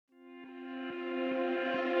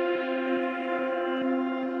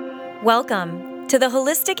Welcome to the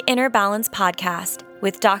Holistic Inner Balance Podcast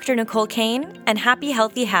with Dr. Nicole Kane and Happy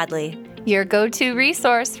Healthy Hadley. Your go-to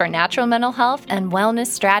resource for natural mental health and wellness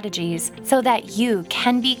strategies so that you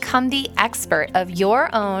can become the expert of your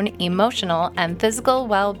own emotional and physical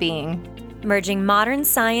well-being. Merging modern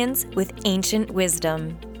science with ancient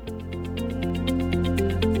wisdom.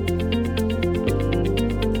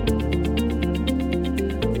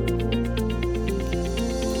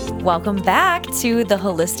 Welcome back to the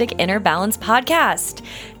Holistic Inner Balance Podcast.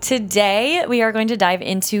 Today, we are going to dive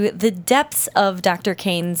into the depths of Dr.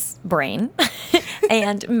 Kane's brain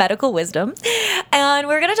and medical wisdom. And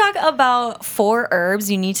we're going to talk about 4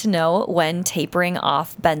 herbs you need to know when tapering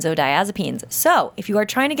off benzodiazepines. So if you are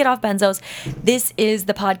trying to get off benzos, this is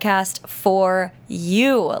the podcast for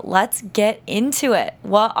you. Let's get into it.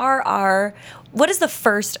 What is the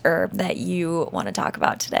first herb that you want to talk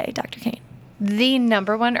about today, Dr. Kane? The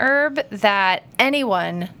number one herb that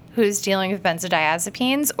anyone who's dealing with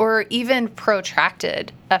benzodiazepines or even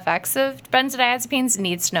protracted effects of benzodiazepines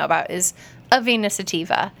needs to know about is Avena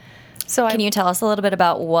sativa. So Can you tell us a little bit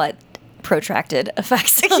about what protracted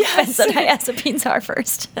effects of benzodiazepines are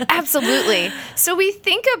first? Absolutely. So we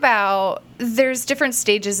think about there's different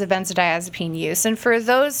stages of benzodiazepine use. And for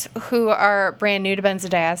those who are brand new to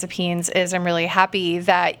benzodiazepines, I'm really happy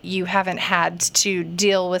that you haven't had to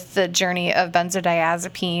deal with the journey of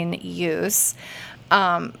benzodiazepine use.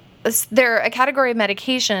 They're a category of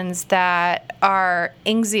medications that are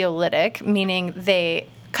anxiolytic, meaning they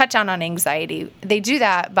cut down on anxiety. They do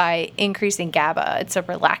that by increasing GABA. It's a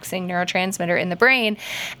relaxing neurotransmitter in the brain.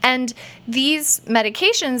 And these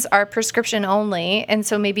medications are prescription only. And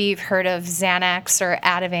so maybe you've heard of Xanax or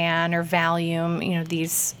Ativan or Valium.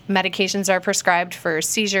 These medications are prescribed for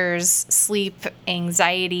seizures, sleep,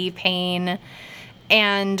 anxiety, pain.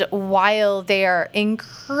 And while they are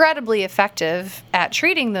incredibly effective at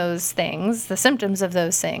treating those things, the symptoms of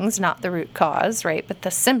those things, not the root cause, right, but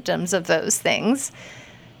the symptoms of those things,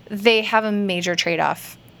 they have a major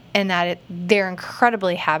trade-off in that they're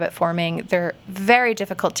incredibly habit-forming. They're very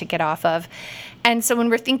difficult to get off of. And so when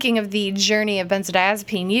we're thinking of the journey of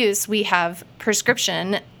benzodiazepine use, we have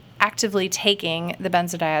prescription, actively taking the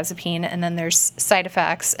benzodiazepine, and then there's side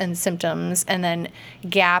effects and symptoms, and then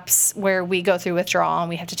gaps where we go through withdrawal and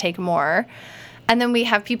we have to take more. And then we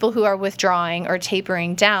have people who are withdrawing or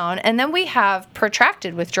tapering down. And then we have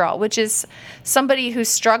protracted withdrawal, which is somebody who's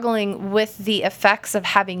struggling with the effects of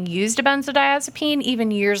having used a benzodiazepine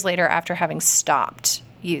even years later after having stopped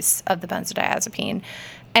use of the benzodiazepine.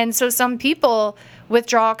 And so some people,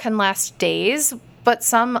 withdrawal can last days, but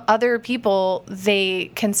some other people,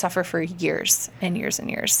 they can suffer for years and years and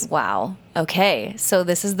years. Wow. Okay. So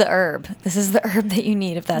this is the herb. This is the herb that you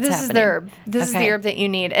need if that's happening. This is the herb. This is the herb that you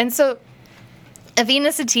need. And so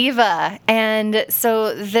Avena sativa. And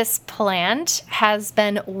so this plant has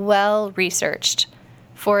been well researched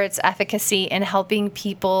for its efficacy in helping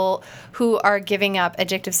people who are giving up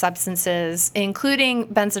addictive substances, including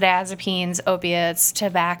benzodiazepines, opiates,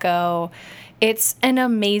 tobacco. It's an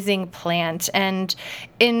amazing plant. And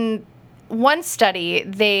in one study,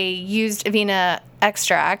 they used Avena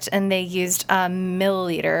extract and they used a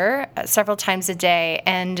milliliter several times a day.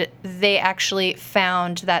 And they actually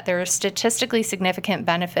found that there were statistically significant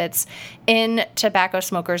benefits in tobacco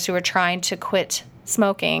smokers who were trying to quit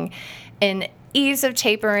smoking in ease of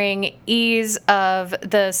tapering, ease of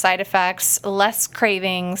the side effects, less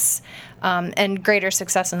cravings, and greater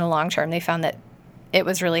success in the long term. They found that it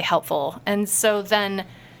was really helpful. And so then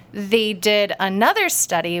they did another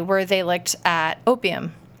study where they looked at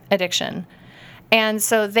opium addiction. And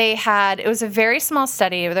so it was a very small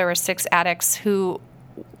study. There were 6 addicts who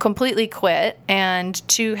completely quit, and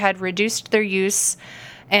 2 had reduced their use,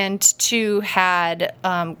 and 2 had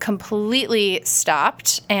completely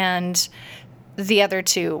stopped, and the other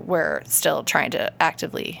 2 were still trying to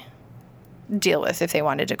actively deal with if they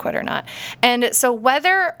wanted to quit or not. And so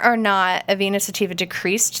whether or not Avena sativa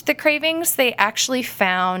decreased the cravings, they actually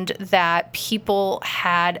found that people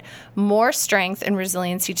had more strength and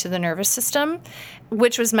resiliency to the nervous system,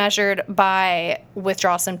 which was measured by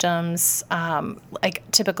withdrawal symptoms, like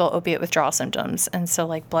typical opiate withdrawal symptoms. And so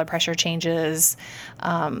like blood pressure changes,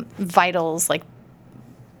 vitals like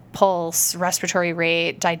pulse, respiratory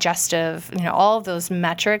rate, digestive, all of those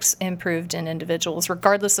metrics improved in individuals,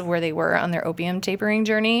 regardless of where they were on their opium tapering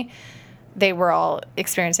journey. They were all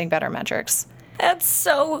experiencing better metrics. That's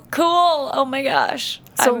so cool. Oh my gosh.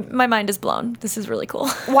 So my mind is blown. This is really cool.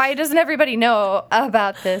 Why doesn't everybody know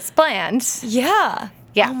about this plant? Yeah.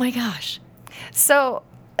 Yeah. Oh my gosh. So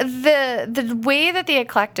the way that the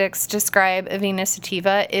eclectics describe Avena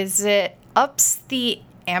sativa is it ups the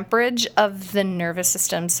amperage of the nervous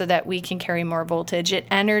system so that we can carry more voltage. It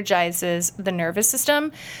energizes the nervous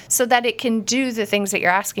system so that it can do the things that you're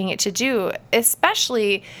asking it to do,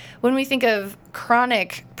 especially when we think of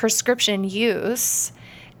chronic prescription use,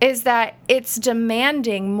 is that it's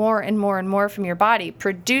demanding more and more and more from your body.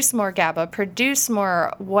 Produce more GABA, produce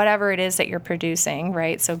more whatever it is that you're producing,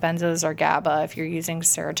 right? So benzos or GABA, if you're using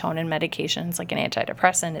serotonin medications like an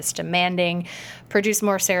antidepressant, it's demanding. Produce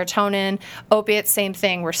more serotonin. Opiates, same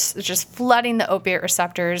thing. We're just flooding the opiate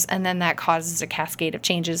receptors, and then that causes a cascade of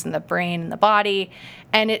changes in the brain and the body,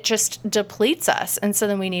 and it just depletes us. And so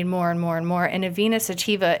then we need more and more and more. And Avena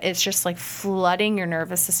Sativa is just like flooding your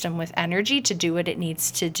nervous system with energy to do what it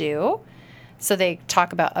needs to do. So they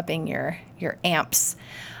talk about upping your amps.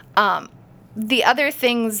 The other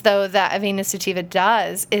things, though, that Avena Sativa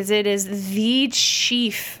does is it is the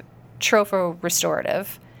chief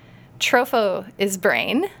tropho-restorative. Tropho is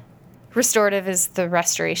brain. Restorative is the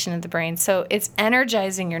restoration of the brain. So it's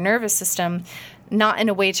energizing your nervous system, not in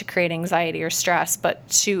a way to create anxiety or stress, but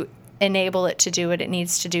to enable it to do what it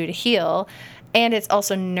needs to do to heal. And it's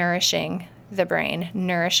also nourishing the brain,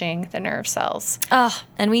 nourishing the nerve cells. Oh,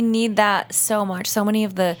 and we need that so much. So many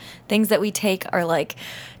of the things that we take are like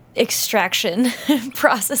extraction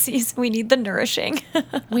processes. We need the nourishing.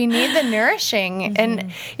 We need the nourishing.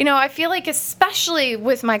 And, you know, I feel like especially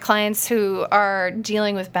with my clients who are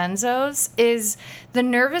dealing with benzos is the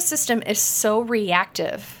nervous system is so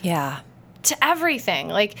reactive. Yeah. To everything.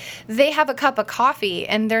 Like they have a cup of coffee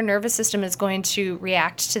and their nervous system is going to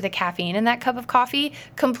react to the caffeine in that cup of coffee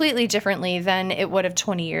completely differently than it would have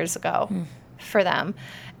 20 years ago for them.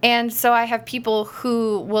 And so I have people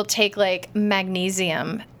who will take like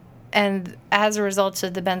magnesium, and as a result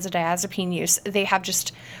of the benzodiazepine use, they have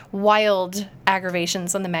just wild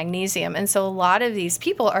aggravations on the magnesium. And so a lot of these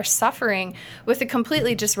people are suffering with a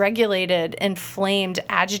completely dysregulated, inflamed,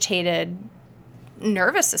 agitated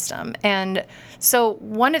nervous system. And so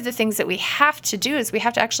one of the things that we have to do is we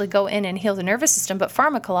have to actually go in and heal the nervous system. But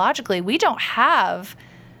pharmacologically, we don't have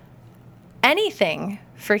anything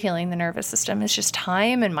for healing the nervous system. It's just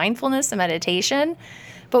time and mindfulness and meditation.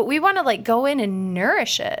 But we want to like go in and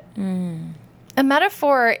nourish it. A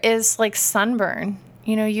metaphor is like sunburn.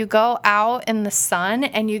 You know, you go out in the sun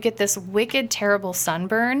and you get this wicked, terrible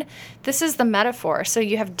sunburn. This is the metaphor. So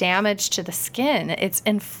you have damage to the skin. It's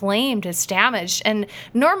inflamed, it's damaged. And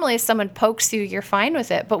normally if someone pokes you, you're fine with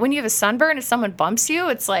it. But when you have a sunburn, if someone bumps you,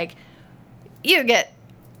 it's like you get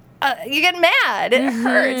mad. It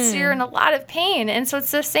hurts. You're in a lot of pain. And so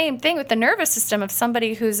it's the same thing with the nervous system of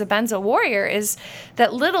somebody who's a benzo warrior, is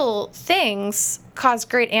that little things cause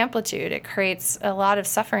great amplitude. It creates a lot of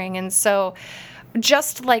suffering. And so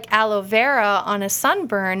just like aloe vera on a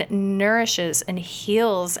sunburn nourishes and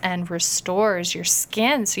heals and restores your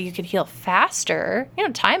skin so you can heal faster. You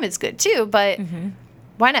know, time is good too, but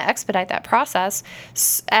why not expedite that process?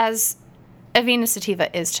 As Avena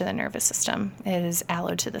Sativa is to the nervous system, it is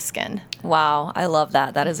aloe to the skin. Wow, I love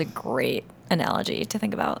that. That is a great analogy to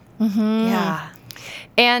think about. Yeah.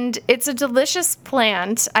 And it's a delicious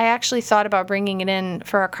plant. I actually thought about bringing it in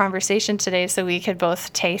for our conversation today so we could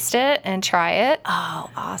both taste it and try it. Oh,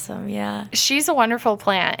 awesome. Yeah. She's a wonderful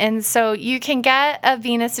plant. And so you can get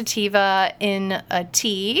Avena Sativa in a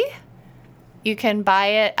tea. You can buy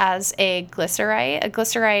it as a glycerite. A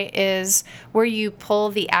glycerite is where you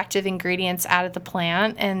pull the active ingredients out of the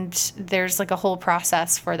plant, and there's like a whole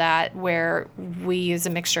process for that where we use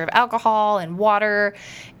a mixture of alcohol and water,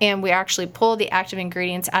 and we actually pull the active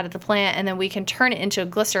ingredients out of the plant, and then we can turn it into a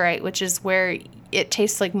glycerite, which is where it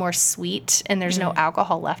tastes like more sweet and there's no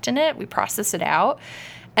alcohol left in it. We process it out.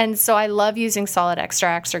 And so I love using solid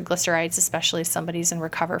extracts or glycerites, especially if somebody's in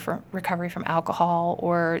recovery from alcohol,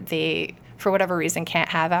 or they, for whatever reason, can't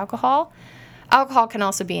have alcohol. Alcohol can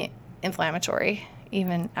also be inflammatory,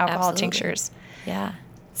 even alcohol tinctures. Yeah.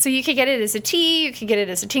 So you could get it as a tea, you could get it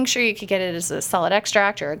as a tincture, you could get it as a solid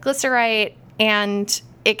extract or a glycerite, and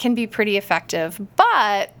it can be pretty effective.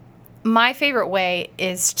 But my favorite way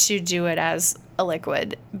is to do it as a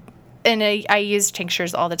liquid. And I use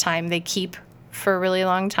tinctures all the time. They keep for really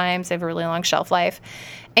long times. They have a really long shelf life.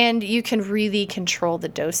 And you can really control the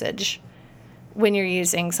dosage when you're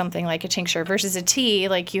using something like a tincture versus a tea.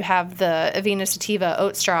 Like you have the Avena Sativa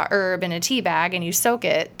oat straw herb in a tea bag and you soak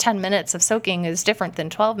it. 10 minutes of soaking is different than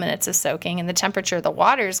 12 minutes of soaking, and the temperature of the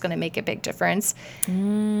water is going to make a big difference. So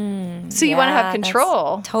you want to have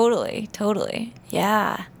control. Totally.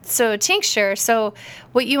 Yeah. So tincture. So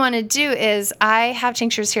what you want to do is, I have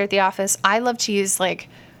tinctures here at the office. I love to use like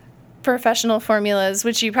Professional Formulas,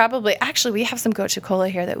 which you probably, actually, we have some gotu kola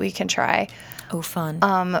here that we can try. Oh, fun.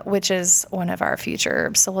 Which is one of our future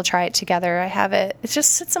herbs. So we'll try it together. I have it. It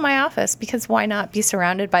just sits in my office because why not be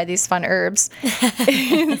surrounded by these fun herbs?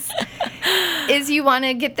 is you want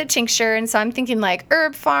to get the tincture. And so I'm thinking like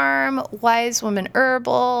Herb Farm, Wise Woman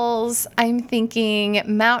Herbals. I'm thinking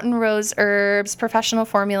Mountain Rose Herbs, Professional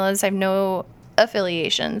Formulas. I have no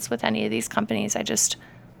affiliations with any of these companies. I just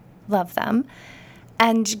love them.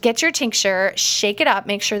 And get your tincture, shake it up,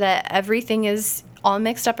 make sure that everything is all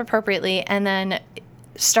mixed up appropriately, and then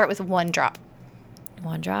start with 1 drop.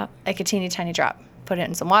 1 drop. Like a teeny tiny drop. Put it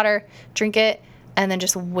in some water, drink it, and then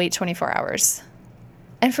just wait 24 hours.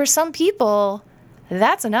 And for some people,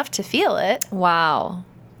 that's enough to feel it. Wow.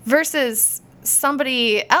 Versus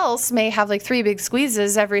somebody else may have like 3 big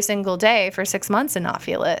squeezes every single day for 6 months and not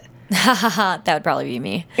feel it. That would probably be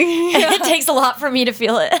me. It takes a lot for me to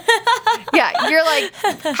feel it. Yeah, you're like,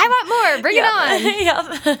 I want more. Bring it on.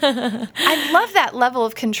 Yep. I love that level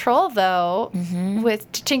of control, though, with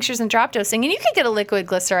tinctures and drop dosing. And you could get a liquid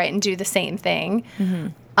glycerite and do the same thing.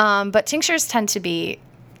 But tinctures tend to be,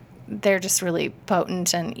 they're just really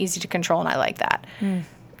potent and easy to control, and I like that.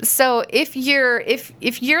 So if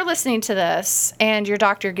you're listening to this and your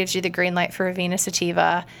doctor gives you the green light for Avena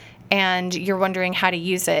Sativa, and you're wondering how to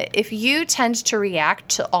use it, if you tend to react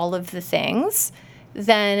to all of the things,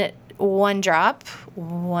 then 1 drop,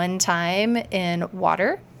 1 time in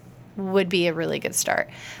water would be a really good start.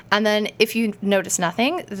 And then if you notice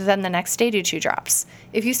nothing, then the next day do 2 drops.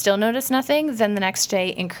 If you still notice nothing, then the next day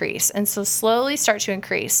increase. And so slowly start to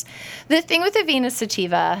increase. The thing with Avena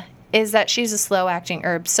Sativa is that she's a slow-acting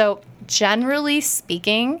herb. So generally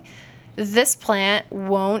speaking, this plant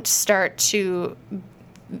won't start to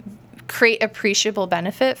create appreciable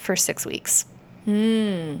benefit for 6 weeks.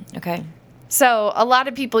 Okay. So a lot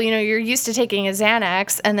of people, you're used to taking a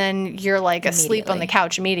Xanax and then you're like asleep on the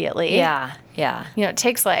couch immediately. Yeah. It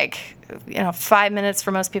takes 5 minutes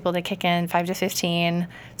for most people to kick in, 5 to 15.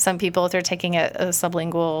 Some people, if they're taking a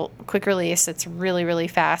sublingual quick release, it's really, really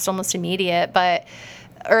fast, almost immediate. But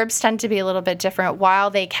herbs tend to be a little bit different. While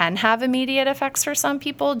they can have immediate effects for some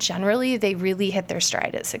people, generally they really hit their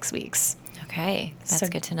stride at 6 weeks. Okay. That's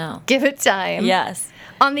good to know. Give it time. Yes.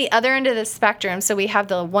 On the other end of the spectrum, so we have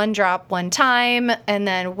the 1 drop, 1 time, and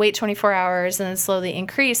then wait 24 hours and then slowly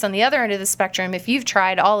increase. On the other end of the spectrum, if you've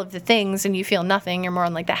tried all of the things and you feel nothing, you're more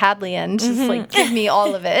on like the Hadley end, just like give me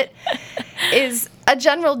all of it, is a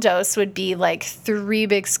general dose would be like 3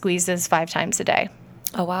 big squeezes 5 times a day.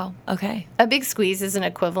 Oh, wow. Okay. A big squeeze is an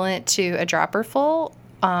equivalent to a dropper full,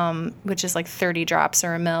 which is like 30 drops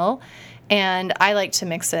or a ml. And I like to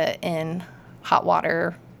mix it in hot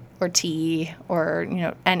water or tea or,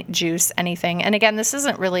 any juice, anything. And again, this is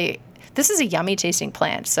a yummy tasting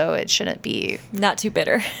plant, so it shouldn't be... Not too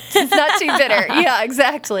bitter. It's not too bitter. Yeah,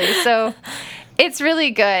 exactly. So it's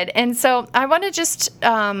really good. And so I want to just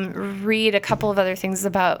read a couple of other things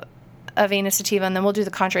about Avena Sativa, and then we'll do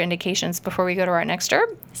the contraindications before we go to our next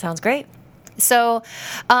herb. Sounds great. So,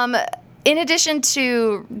 in addition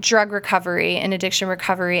to drug recovery and addiction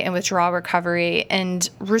recovery and withdrawal recovery and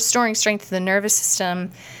restoring strength of the nervous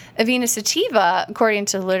system, Avena Sativa, according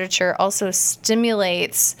to literature, also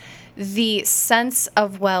stimulates the sense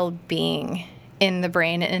of well-being in the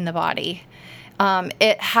brain and in the body.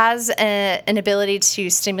 It has an ability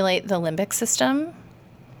to stimulate the limbic system,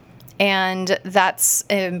 and that's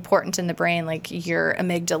important in the brain, like your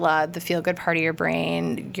amygdala, the feel-good part of your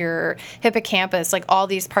brain, your hippocampus, like all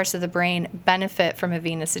these parts of the brain benefit from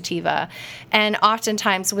Avena Sativa. And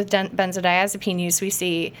oftentimes with benzodiazepine use, we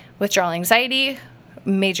see withdrawal anxiety,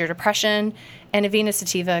 major depression, and Avena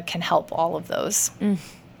Sativa can help all of those.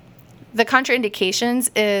 The contraindications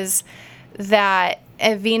is that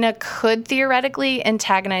Avena could theoretically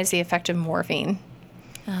antagonize the effect of morphine.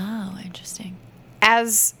 Oh, interesting.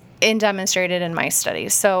 As demonstrated in mice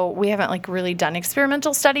studies. So we haven't really done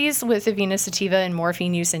experimental studies with Avena Sativa and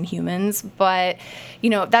morphine use in humans, but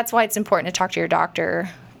that's why it's important to talk to your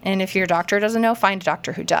doctor. And if your doctor doesn't know, find a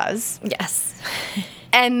doctor who does. Yes.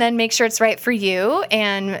 And then make sure it's right for you.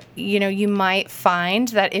 And you might find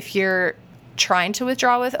that if you're trying to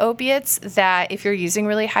withdraw with opiates, that if you're using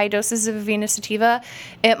really high doses of Avena Sativa,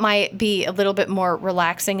 it might be a little bit more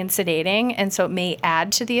relaxing and sedating, and so it may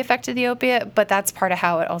add to the effect of the opiate, but that's part of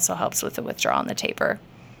how it also helps with the withdrawal and the taper.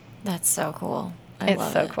 That's so cool.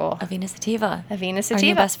 It's so cool. Avena Sativa. Avena Sativa. Our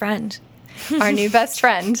new best friend. Our new best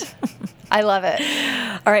friend. I love it.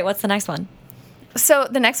 All right, what's the next one? So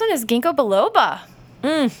the next one is ginkgo biloba.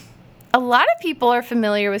 A lot of people are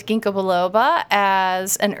familiar with ginkgo biloba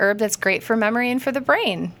as an herb that's great for memory and for the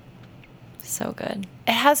brain. So good.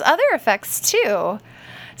 It has other effects too.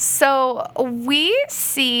 So we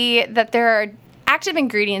see that there are active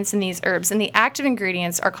ingredients in these herbs, and the active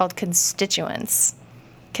ingredients are called constituents.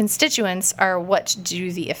 Constituents are what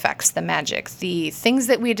do the effects, the magic. The things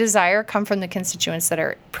that we desire come from the constituents that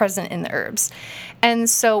are present in the herbs. And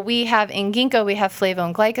so we have in ginkgo, we have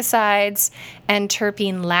flavone glycosides and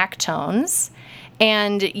terpene lactones.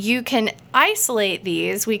 And you can isolate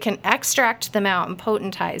these, we can extract them out and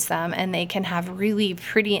potentize them, and they can have really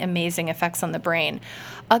pretty amazing effects on the brain.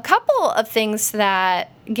 A couple of things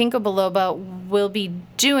that ginkgo biloba will be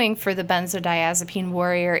doing for the benzodiazepine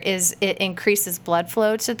warrior is it increases blood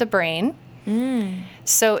flow to the brain.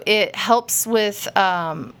 So it helps with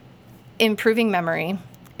improving memory.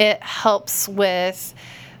 It helps with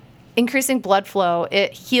increasing blood flow.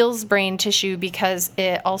 It heals brain tissue because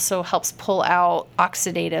it also helps pull out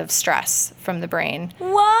oxidative stress from the brain.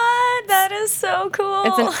 What? That is so cool.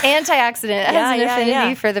 It's an antioxidant. It has an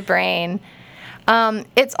affinity for the brain.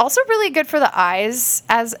 It's also really good for the eyes.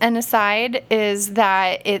 As an aside, is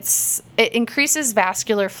that it increases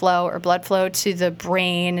vascular flow or blood flow to the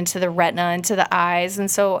brain and to the retina and to the eyes.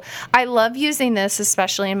 And so I love using this,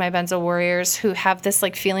 especially in my benzo warriors who have this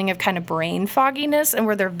like feeling of kind of brain fogginess and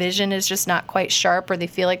where their vision is just not quite sharp, or they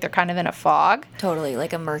feel like they're kind of in a fog. Totally,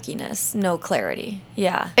 like a murkiness, no clarity.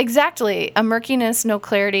 Yeah, exactly, a murkiness, no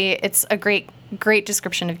clarity. It's a great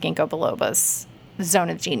description of ginkgo biloba's zone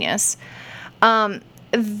of genius.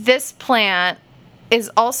 This plant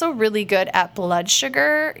is also really good at blood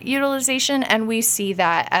sugar utilization, and we see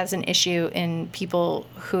that as an issue in people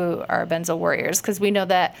who are benzo warriors because we know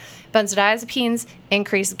that benzodiazepines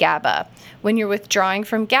increase GABA. When you're withdrawing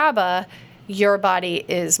from GABA, your body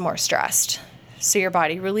is more stressed. So your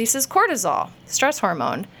body releases cortisol, stress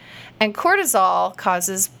hormone, and cortisol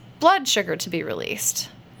causes blood sugar to be released.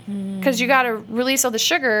 Because you got to release all the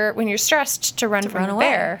sugar when you're stressed to run from the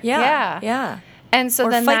bear. Yeah. And so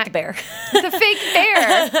or then fight the bear. The fake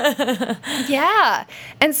bear. Yeah.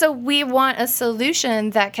 And so we want a solution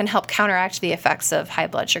that can help counteract the effects of high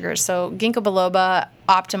blood sugar. So ginkgo biloba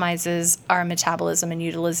optimizes our metabolism and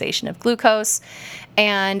utilization of glucose.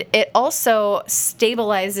 And it also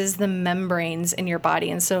stabilizes the membranes in your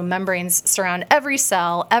body. And so membranes surround every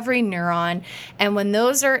cell, every neuron. And when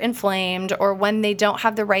those are inflamed or when they don't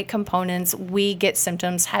have the right components, we get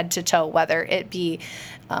symptoms head to toe, whether it be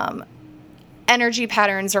energy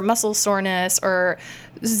patterns or muscle soreness or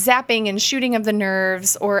zapping and shooting of the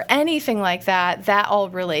nerves or anything like that. That all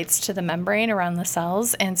relates to the membrane around the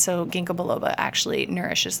cells. And so ginkgo biloba actually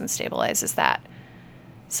nourishes and stabilizes that.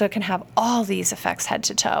 So it can have all these effects head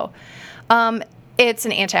to toe. It's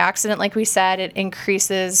an antioxidant, like we said. It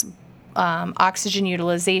increases oxygen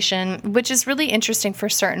utilization, which is really interesting for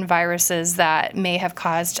certain viruses that may have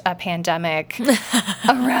caused a pandemic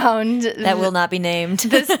around that will not be named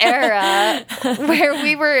this era, where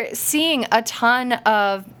we were seeing a ton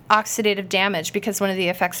of oxidative damage because one of the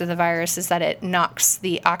effects of the virus is that it knocks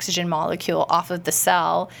the oxygen molecule off of the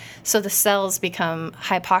cell. So the cells become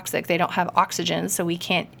hypoxic. They don't have oxygen, so we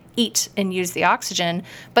can't eat and use the oxygen.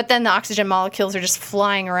 But then the oxygen molecules are just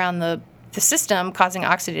flying around the system, causing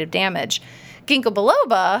oxidative damage. Ginkgo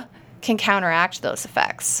biloba can counteract those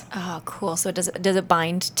effects. Oh, cool. So does it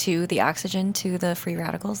bind to the oxygen, to the free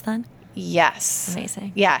radicals then? Yes.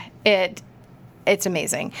 Amazing. Yeah, it's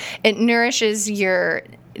amazing. It nourishes your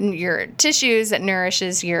tissues, it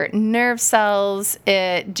nourishes your nerve cells,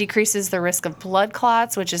 it decreases the risk of blood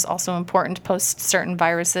clots, which is also important post certain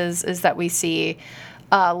viruses, is that we see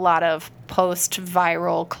a lot of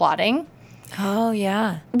post-viral clotting. Oh,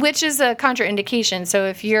 yeah. Which is a contraindication. So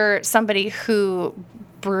if you're somebody who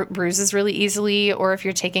bruises really easily, or if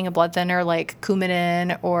you're taking a blood thinner like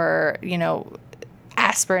Coumadin or,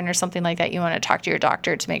 aspirin or something like that, you want to talk to your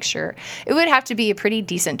doctor to make sure. It would have to be a pretty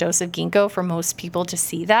decent dose of ginkgo for most people to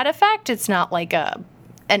see that effect. It's not like an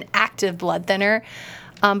active blood thinner,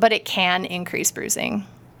 but it can increase bruising.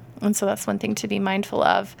 And so that's one thing to be mindful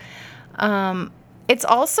of. It's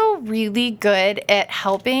also really good at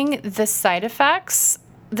helping the side effects,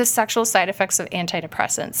 the sexual side effects of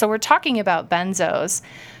antidepressants. So we're talking about benzos,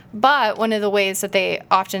 but one of the ways that they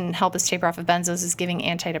often help us taper off of benzos is giving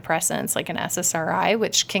antidepressants like an SSRI,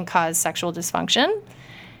 which can cause sexual dysfunction.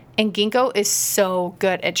 And ginkgo is so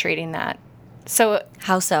good at treating that. So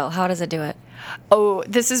how so? How does it do it? Oh,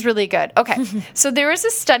 this is really good. Okay. So there was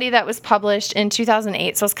a study that was published in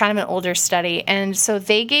 2008. So it's kind of an older study. And so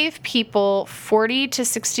they gave people 40 to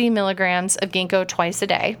 60 milligrams of ginkgo twice a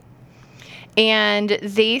day. And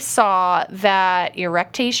they saw that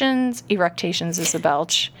erections is a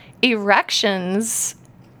belch, erections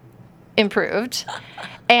improved.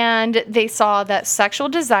 And they saw that sexual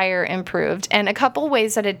desire improved. And a couple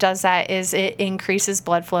ways that it does that is it increases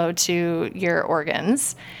blood flow to your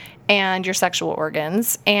organs and your sexual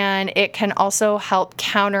organs. And it can also help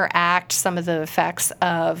counteract some of the effects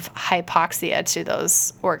of hypoxia to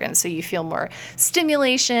those organs. So you feel more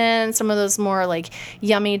stimulation, some of those more like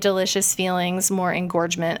yummy, delicious feelings, more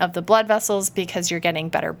engorgement of the blood vessels because you're getting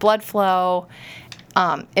better blood flow.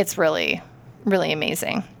 It's really, really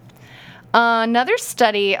amazing. Another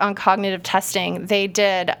study on cognitive testing, they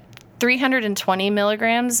did 320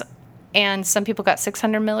 milligrams, and some people got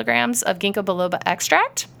 600 milligrams of ginkgo biloba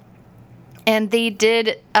extract. And they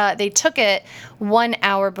took it 1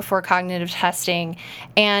 hour before cognitive testing,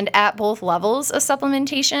 and at both levels of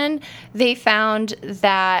supplementation, they found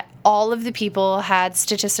that all of the people had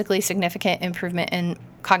statistically significant improvement in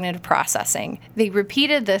cognitive processing. They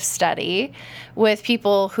repeated this study with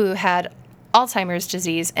people who had Alzheimer's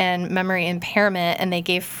disease and memory impairment, and they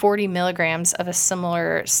gave 40 milligrams of a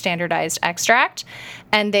similar standardized extract,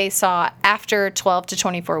 and they saw after 12 to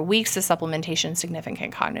 24 weeks of supplementation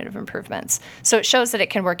significant cognitive improvements. So it shows that it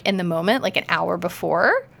can work in the moment, like an hour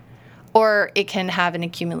before, or it can have an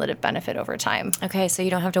accumulative benefit over time. Okay, so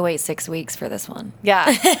you don't have to wait 6 weeks for this one. Yeah.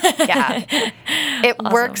 It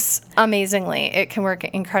awesome. Works amazingly. It can work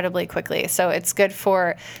incredibly quickly. So it's good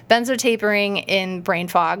for benzotapering in brain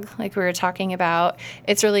fog, like we were talking about.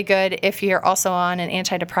 It's really good if you're also on an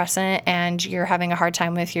antidepressant and you're having a hard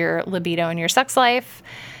time with your libido and your sex life.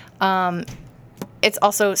 It's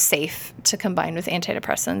also safe to combine with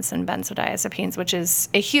antidepressants and benzodiazepines, which is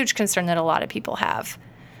a huge concern that a lot of people have.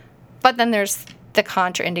 But then there's the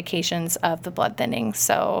contraindications of the blood thinning.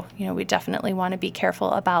 So, we definitely want to be careful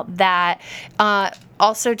about that.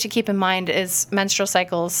 Also to keep in mind is menstrual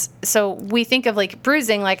cycles. So we think of like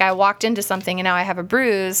bruising, like I walked into something and now I have a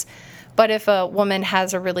bruise. But if a woman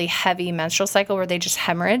has a really heavy menstrual cycle where they just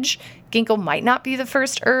hemorrhage, ginkgo might not be the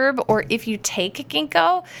first herb. Or if you take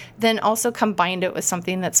ginkgo, then also combine it with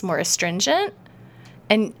something that's more astringent.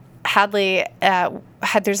 And Hadley,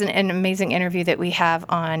 there's an amazing interview that we have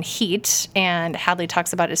on heat, and Hadley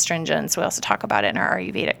talks about astringents. We also talk about it in our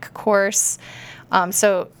Ayurvedic course.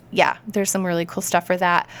 There's some really cool stuff for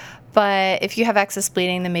that. But if you have excess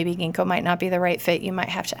bleeding, then maybe ginkgo might not be the right fit. You might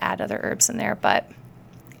have to add other herbs in there, but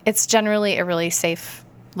it's generally a really safe,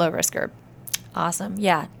 low-risk herb. Awesome.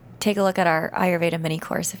 Yeah. Take a look at our Ayurveda mini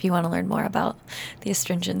course if you want to learn more about the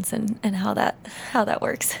astringents and how that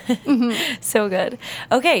works. Mm-hmm. So good.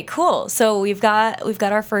 Okay, cool. So we've got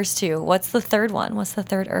our first two. What's the third one? What's the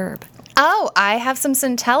third herb? Oh, I have some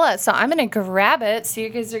centella, so I'm gonna grab it so you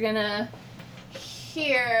guys are gonna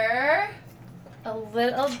hear a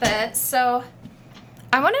little bit. So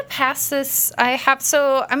I want to pass this. I'm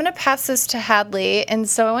going to pass this to Hadley, and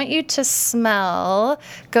so I want you to smell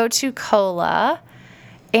Gotu Kola.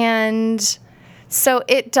 And so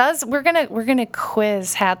it does, we're gonna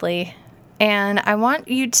quiz Hadley, and I want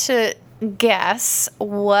you to guess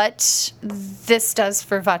what this does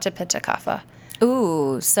for Vata Pitta Kapha.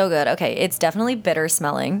 Ooh, so good. Okay, it's definitely bitter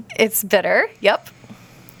smelling. It's bitter, yep.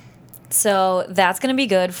 So that's gonna be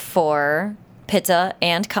good for Pitta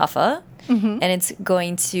and Kapha, and it's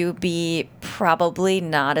going to be probably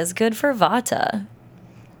not as good for Vata.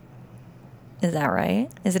 Is that right?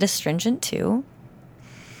 Is it astringent too?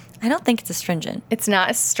 I don't think it's astringent. It's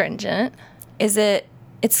not astringent. Is it?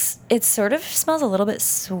 It sort of smells a little bit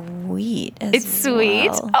sweet as It's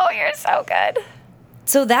sweet? well. Oh, you're so good.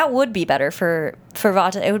 So that would be better for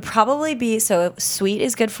Vata. It would probably be, so sweet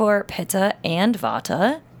is good for Pitta and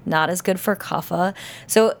Vata, not as good for Kapha.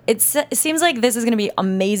 So it seems like this is going to be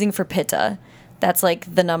amazing for Pitta. That's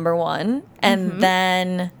like the number one. And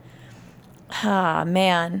then,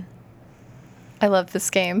 man. I love this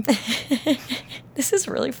game. This is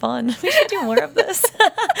really fun. We should do more of this.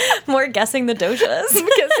 More guessing the doshas.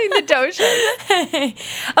 Guessing the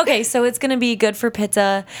doshas. Okay, so it's going to be good for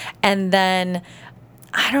Pitta. And then,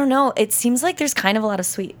 I don't know. It seems like there's kind of a lot of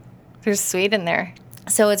sweet. There's sweet in there.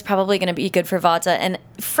 So it's probably going to be good for Vata. And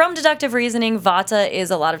from deductive reasoning, Vata is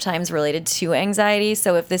a lot of times related to anxiety.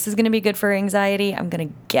 So if this is going to be good for anxiety, I'm going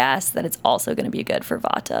to guess that it's also going to be good for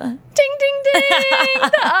Vata. Ding, ding, ding.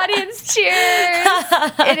 The audience cheers.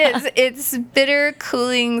 It is. It's bitter,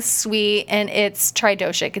 cooling, sweet, and it's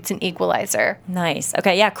tridoshic. It's an equalizer. Nice.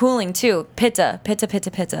 Okay, yeah, cooling too. Pitta.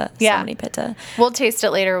 Yeah. So many Pitta. We'll taste it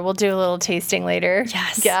later. We'll do a little tasting later.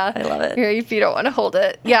 Yes. Yeah. I love it. Here, if you don't want to hold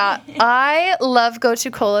it. Yeah. I love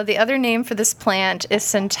Gotu Kola. The other name for this plant is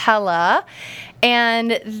centella.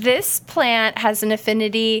 And this plant has an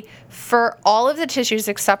affinity for all of the tissues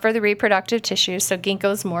except for the reproductive tissues. So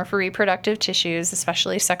ginkgo is more for reproductive tissues,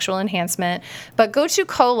 especially sexual enhancement. But gotu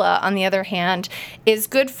kola, on the other hand, is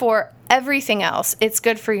good for everything else. It's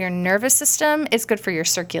good for your nervous system. It's good for your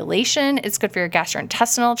circulation. It's good for your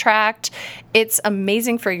gastrointestinal tract. It's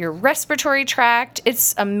amazing for your respiratory tract.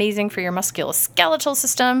 It's amazing for your musculoskeletal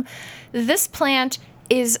system. This plant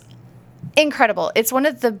is incredible. It's one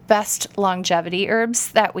of the best longevity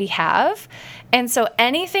herbs that we have. And so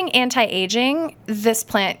anything anti-aging, this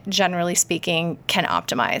plant, generally speaking, can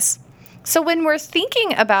optimize. So when we're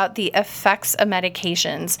thinking about the effects of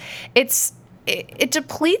medications, it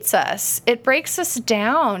depletes us. It breaks us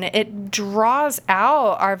down. It draws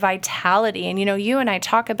out our vitality. And, you and I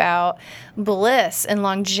talk about bliss and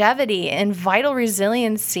longevity and vital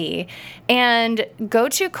resiliency. And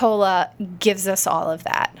gotu kola gives us all of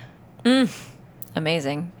that.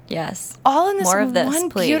 Amazing. Yes. All in this More of this, one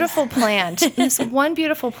please. beautiful plant. This one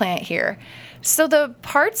beautiful plant here. So the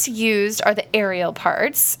parts used are the aerial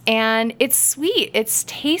parts, and it's sweet. It's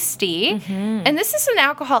tasty. Mm-hmm. And this is an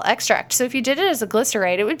alcohol extract. So if you did it as a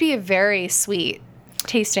glyceride, it would be a very sweet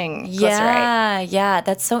tasting glyceride. Yeah,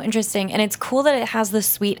 that's so interesting. And it's cool that it has the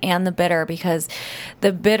sweet and the bitter, because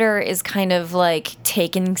the bitter is kind of like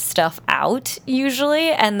taking stuff out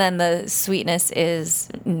usually, and then the sweetness is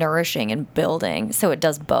nourishing and building. So it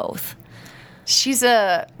does both. She's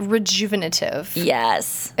a rejuvenative.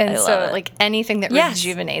 Yes. And so like anything that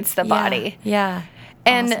rejuvenates the body. Yeah.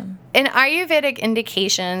 And awesome. In Ayurvedic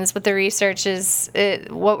indications, what the research is,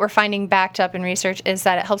 what we're finding backed up in research is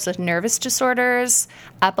that it helps with nervous disorders,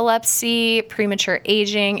 epilepsy, premature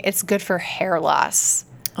aging. It's good for hair loss.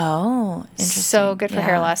 Oh, interesting. So good for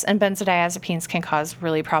hair loss. And benzodiazepines can cause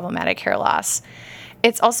really problematic hair loss.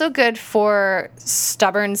 It's also good for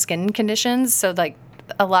stubborn skin conditions. So like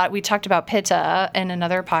we talked about pitta in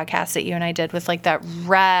another podcast that you and I did with like that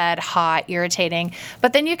red, hot, irritating.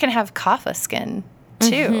 But then you can have kapha skin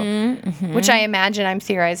too, which I imagine, I'm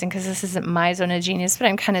theorizing because this isn't my zone of genius, but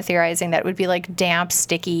I'm kind of theorizing that it would be like damp,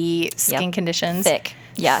 sticky skin conditions. Thick.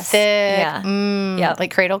 Yes. Thick. Yeah.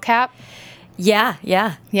 Like cradle cap. Yeah.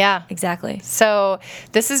 Yeah. Exactly. So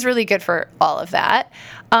this is really good for all of that.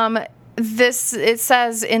 It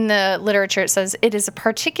says in the literature, it says it is a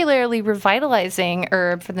particularly revitalizing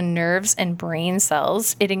herb for the nerves and brain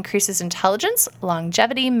cells. It increases intelligence,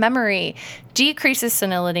 longevity, memory, decreases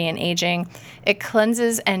senility and aging. It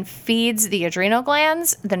cleanses and feeds the adrenal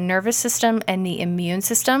glands, the nervous system, and the immune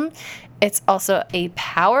system. It's also a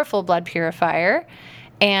powerful blood purifier,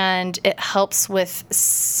 and it helps with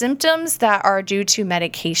symptoms that are due to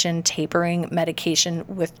medication tapering, medication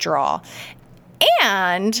withdrawal.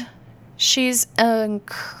 And she's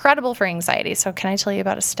incredible for anxiety. So can I tell you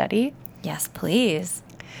about a study? Yes, please.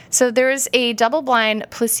 So there was a double-blind,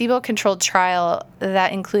 placebo-controlled trial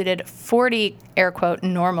that included 40, air quote,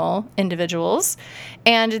 normal individuals.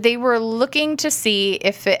 And they were looking to see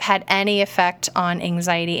if it had any effect on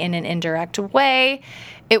anxiety in an indirect way.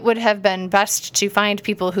 It would have been best to find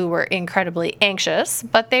people who were incredibly anxious,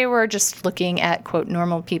 but they were just looking at, quote,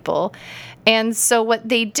 normal people. And so what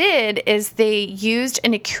they did is they used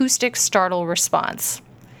an acoustic startle response.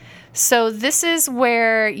 So this is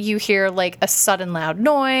where you hear like a sudden loud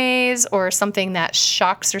noise or something that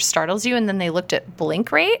shocks or startles you, and then they looked at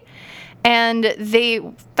blink rate. And they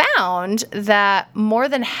found that more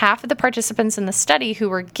than half of the participants in the study who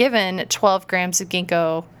were given 12 grams of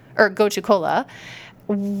ginkgo or gotu kola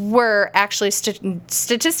were actually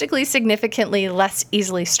statistically significantly less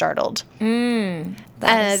easily startled.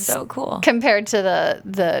 That is so cool. Compared to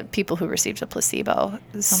the people who received a placebo. Oh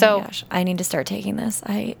my gosh, I need to start taking this.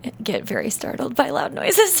 I get very startled by loud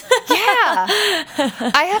noises. Yeah.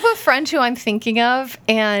 I have a friend who I'm thinking of,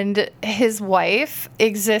 and his wife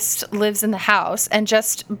lives in the house, and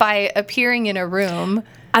just by appearing in a room...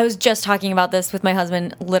 I was just talking about this with my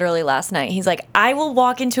husband literally last night. He's like, I will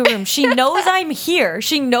walk into a room. She knows I'm here.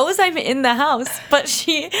 She knows I'm in the house, but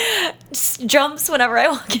she jumps whenever I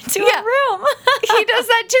walk into a room. He does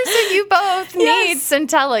that too. So you both need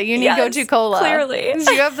centella. You need gotu kola. Clearly.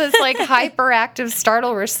 So you have this like hyperactive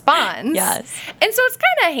startle response. Yes. And so it's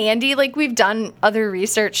kind of handy. Like we've done other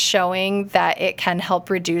research showing that it can help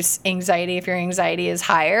reduce anxiety if your anxiety is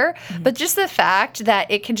higher. Mm-hmm. But just the fact that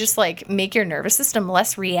it can just like make your nervous system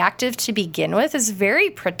less reactive to begin with is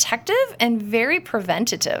very protective and very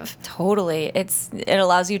preventative. Totally. It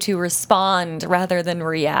allows you to respond rather than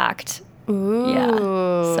react. Ooh. Yeah.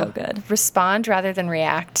 So good. Respond rather than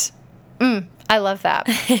react. I love that.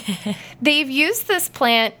 They've used this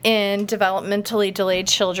plant in developmentally delayed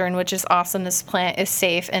children, which is awesome. This plant is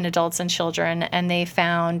safe in adults and children. And they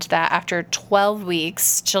found that after 12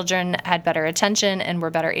 weeks, children had better attention and were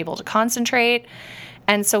better able to concentrate.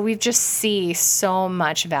 And so we just see so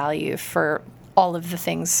much value for all of the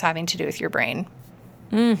things having to do with your brain.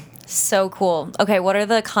 So cool. Okay, what are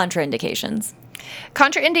the contraindications?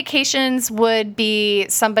 Contraindications would be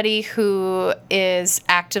somebody who is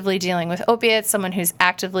actively dealing with opiates, someone who's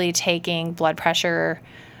actively taking blood pressure,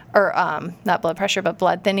 or not blood pressure, but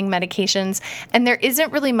blood thinning medications. And there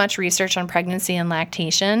isn't really much research on pregnancy and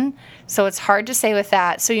lactation, so it's hard to say with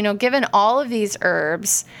that. So, given all of these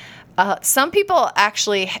herbs, some people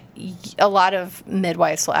actually, a lot of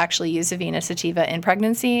midwives will actually use Avena sativa in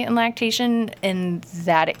pregnancy and lactation, in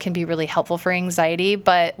that it can be really helpful for anxiety.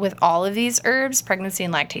 But with all of these herbs, pregnancy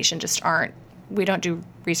and lactation just aren't, we don't do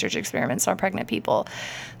research experiments on pregnant people.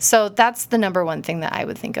 So that's the number one thing that I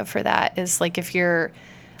would think of for that is like if you're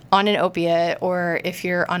on an opiate or if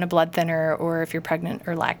you're on a blood thinner or if you're pregnant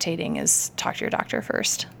or lactating is talk to your doctor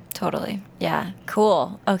first. Totally. Yeah.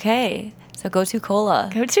 Cool. Okay. So Go-To Cola.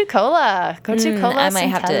 Go-To Cola. Go-To Cola. I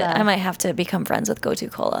might have to become friends with Go-To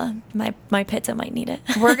Cola. My pitta might need it.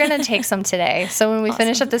 We're gonna take some today. So when we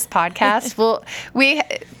finish up this podcast,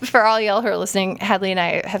 for all y'all who are listening, Hadley and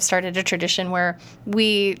I have started a tradition where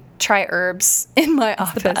we try herbs in my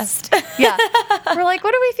office. The best. Yeah. We're like,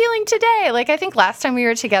 what are we feeling today? Like I think last time we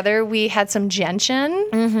were together, we had some gentian,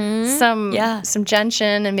 some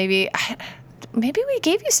gentian, and maybe we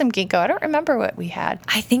gave you some ginkgo. I don't remember what we had.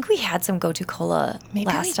 I think we had some Go-To Cola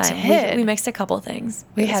last time. Did. We mixed a couple things.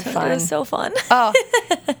 We had fun. It was so fun. Oh,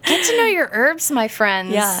 get to know your herbs, my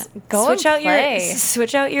friends. Yeah.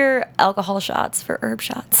 Switch out your alcohol shots for herb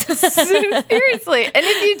shots. Seriously. And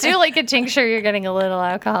if you do like a tincture, you're getting a little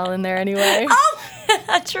alcohol in there anyway. Oh,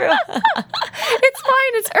 true. It's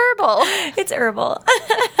fine. It's herbal. It's herbal.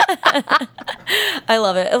 I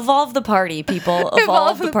love it. Evolve the party, people.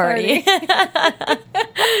 Evolve the party.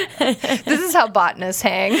 This is how botanists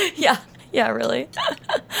hang. Yeah, really.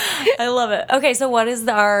 I love it. Okay, so what is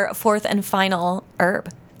our fourth and final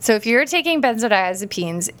herb? So if you're taking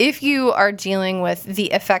benzodiazepines, if you are dealing with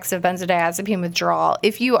the effects of benzodiazepine withdrawal,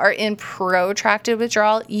 if you are in protracted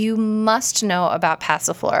withdrawal, you must know about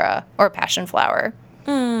Passiflora or passion flower.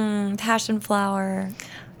 Passion flower.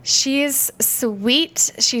 She's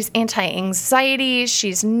sweet, she's anti-anxiety,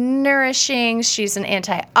 she's nourishing, she's an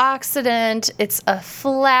antioxidant, it's a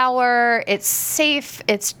flower, it's safe,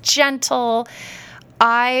 it's gentle.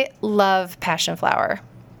 I love passion flower.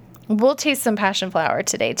 We'll taste some passion flower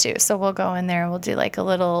today too. So we'll go in there and we'll do like a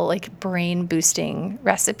little like brain boosting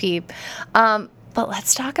recipe. But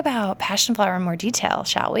let's talk about passion flower in more detail,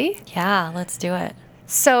 shall we? Yeah, let's do it.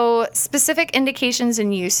 So specific indications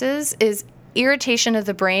and uses is irritation of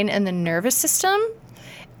the brain and the nervous system.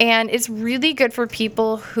 And it's really good for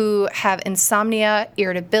people who have insomnia,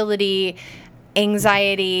 irritability,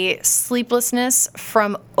 anxiety, sleeplessness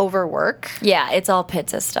from overwork. Yeah, it's all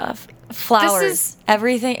pitta stuff. Flowers,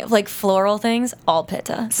 everything, like floral things, all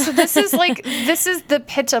pitta. So this is the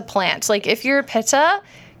pitta plant. Like if you're pitta,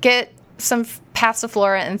 get some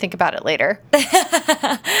Passiflora and think about it later.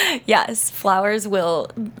 Yes, flowers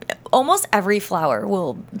almost every flower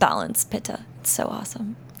will balance pitta. It's so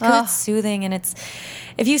awesome. It's soothing, and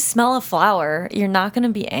if you smell a flower, you're not going to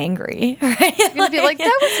be angry, right? You're going to be like,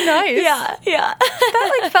 that was nice. Yeah.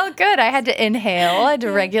 That felt good. I had to inhale. I had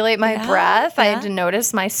to regulate my breath. I had to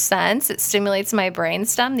notice my sense. It stimulates my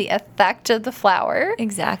brainstem, the effect of the flower.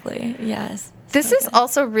 Exactly. Yes. This is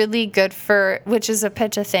also really good for, which is a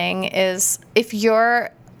pitta thing, is if you're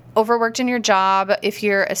overworked in your job, if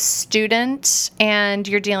you're a student and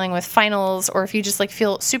you're dealing with finals, or if you just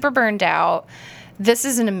feel super burned out, this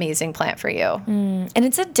is an amazing plant for you. And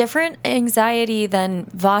it's a different anxiety than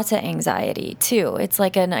Vata anxiety, too. It's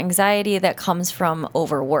like an anxiety that comes from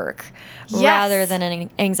overwork rather than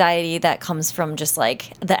an anxiety that comes from just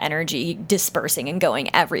the energy dispersing and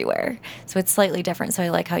going everywhere. So it's slightly different. So I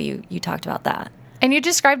like how you talked about that. And you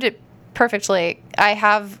described it perfectly. I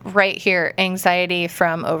have right here anxiety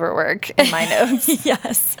from overwork in my notes.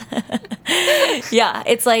 Yes. Yeah,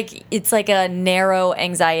 it's like a narrow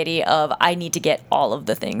anxiety of I need to get all of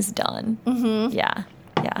the things done. Mm-hmm.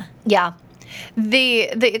 Yeah.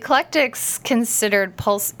 The eclectics considered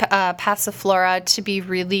Passiflora to be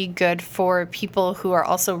really good for people who are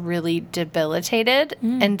also really debilitated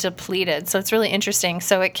and depleted. So it's really interesting.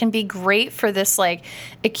 So it can be great for this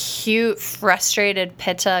acute, frustrated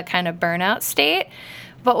pitta kind of burnout state,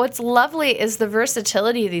 But what's lovely is the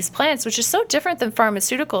versatility of these plants, which is so different than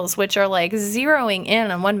pharmaceuticals, which are like zeroing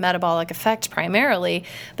in on one metabolic effect primarily.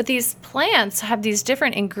 But these plants have these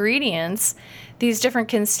different ingredients, these different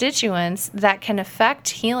constituents that can affect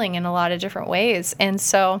healing in a lot of different ways. And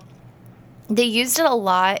so they used it a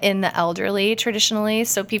lot in the elderly traditionally.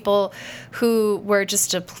 So people who were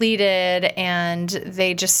just depleted and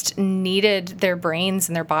they just needed their brains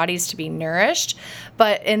and their bodies to be nourished.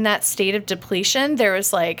 But in that state of depletion, there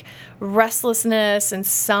was like restlessness,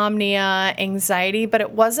 insomnia, anxiety, but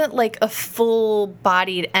it wasn't like a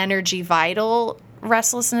full-bodied energy vital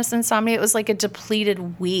restlessness, insomnia. It was like a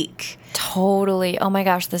depleted week. Totally. Oh my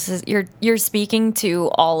gosh, this is you're speaking to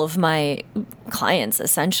all of my clients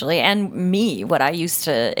essentially, and me, what I used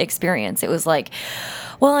to experience. It was like,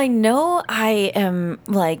 well, I know I am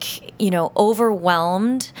like,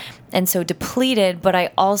 overwhelmed and so depleted, but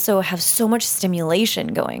I also have so much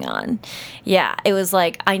stimulation going on. Yeah, it was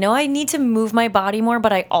like, I know I need to move my body more,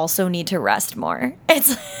 but I also need to rest more.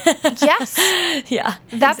 It's yes. Yeah,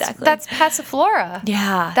 exactly. That's Passiflora.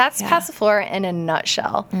 Yeah. That's Passiflora in a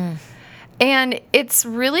nutshell. Mm. And it's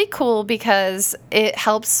really cool because it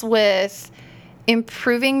helps with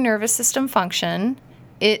improving nervous system function.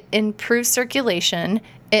 It improves circulation.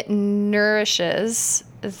 It nourishes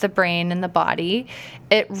the brain and the body.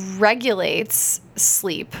 It regulates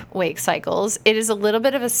sleep-wake cycles. It is a little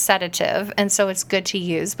bit of a sedative, and so it's good to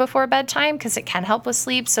use before bedtime because it can help with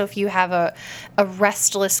sleep. So if you have a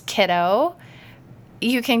restless kiddo,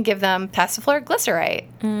 you can give them Passiflora glycerite.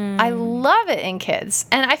 I love it in kids.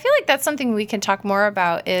 And I feel like that's something we can talk more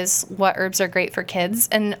about is what herbs are great for kids.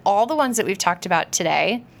 And all the ones that we've talked about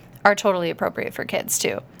today are totally appropriate for kids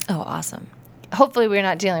too. Oh, awesome. Hopefully we're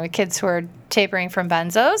not dealing with kids who are tapering from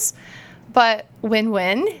benzos, but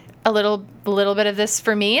win-win. A little bit of this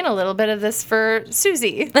for me and a little bit of this for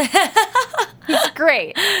Susie. It's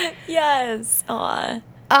great. Yes. Aw.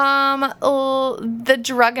 The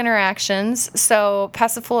drug interactions. So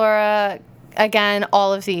Passiflora, again,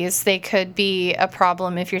 all of these, they could be a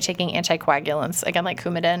problem if you're taking anticoagulants, again, like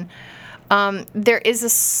Coumadin. There is a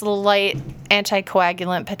slight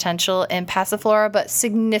anticoagulant potential in Passiflora, but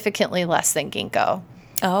significantly less than ginkgo.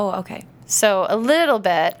 Oh, okay. So a little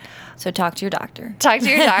bit. So talk to your doctor. Talk to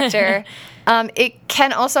your doctor. It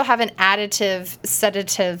can also have an additive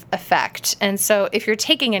sedative effect. And so if you're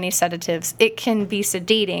taking any sedatives, it can be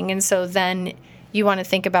sedating. And so then you want to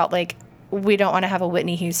think about, like, we don't want to have a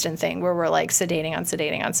Whitney Houston thing where we're like sedating on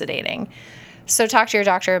sedating on sedating. So talk to your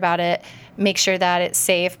doctor about it. Make sure that it's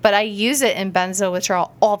safe. But I use it in benzo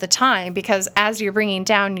withdrawal all the time because as you're bringing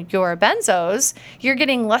down your benzos, you're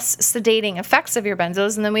getting less sedating effects of your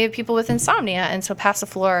benzos. And then we have people with insomnia. And so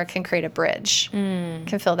Passiflora can create a bridge,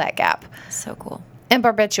 can fill that gap. So cool. And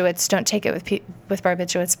barbiturates, don't take it with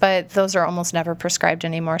barbiturates, but those are almost never prescribed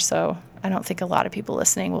anymore. So I don't think a lot of people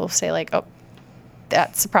listening will say like, oh,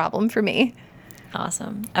 that's a problem for me.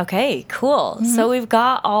 Awesome. Okay, cool. Mm-hmm. So we've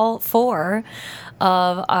got all 4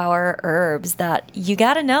 of our herbs that you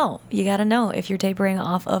got to know. You got to know if you're tapering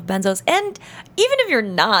off of benzos. And even if you're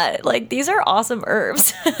not, like, these are awesome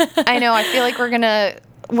herbs. I know. I feel like we're going to,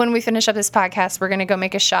 when we finish up this podcast, we're going to go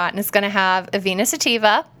make a shot, and it's going to have Avena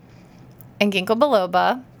sativa and ginkgo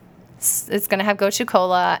biloba. It's going to have gotu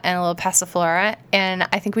kola and a little Passiflora, and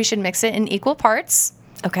I think we should mix it in equal parts.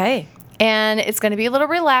 Okay. And it's going to be a little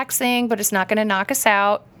relaxing, but it's not going to knock us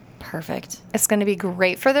out. Perfect. It's going to be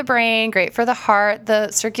great for the brain, great for the heart,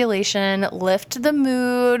 the circulation, lift the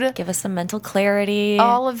mood. Give us some mental clarity.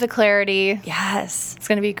 All of the clarity. Yes. It's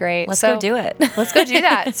going to be great. Let's go do it. Let's go do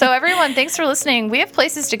that. So everyone, thanks for listening. We have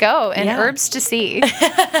places to go and herbs to see.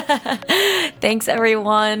 Thanks,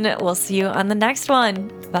 everyone. We'll see you on the next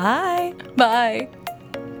one. Bye. Bye.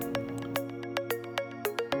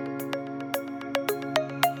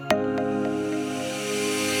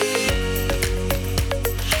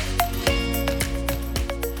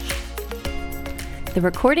 The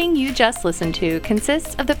recording you just listened to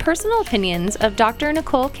consists of the personal opinions of Dr.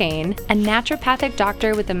 Nicole Kane, a naturopathic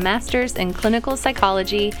doctor with a master's in clinical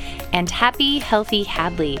psychology, and Happy Healthy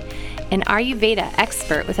Hadley, an Ayurveda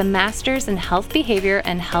expert with a master's in health behavior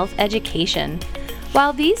and health education.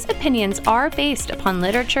 While these opinions are based upon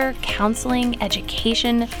literature, counseling,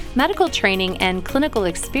 education, medical training, and clinical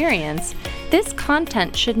experience, this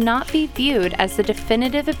content should not be viewed as the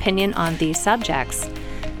definitive opinion on these subjects.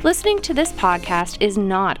 Listening to this podcast is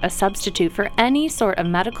not a substitute for any sort of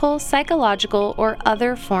medical, psychological, or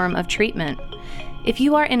other form of treatment. If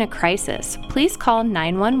you are in a crisis, please call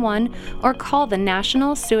 911 or call the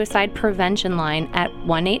National Suicide Prevention Line at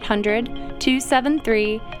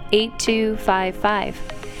 1-800-273-8255.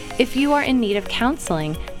 If you are in need of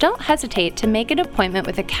counseling, don't hesitate to make an appointment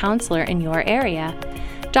with a counselor in your area.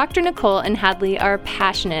 Dr. Nicole and Hadley are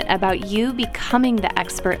passionate about you becoming the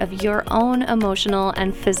expert of your own emotional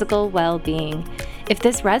and physical well-being. If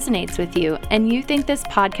this resonates with you and you think this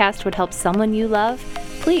podcast would help someone you love,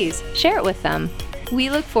 please share it with them. We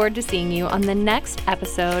look forward to seeing you on the next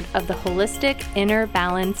episode of the Holistic Inner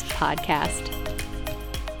Balance Podcast.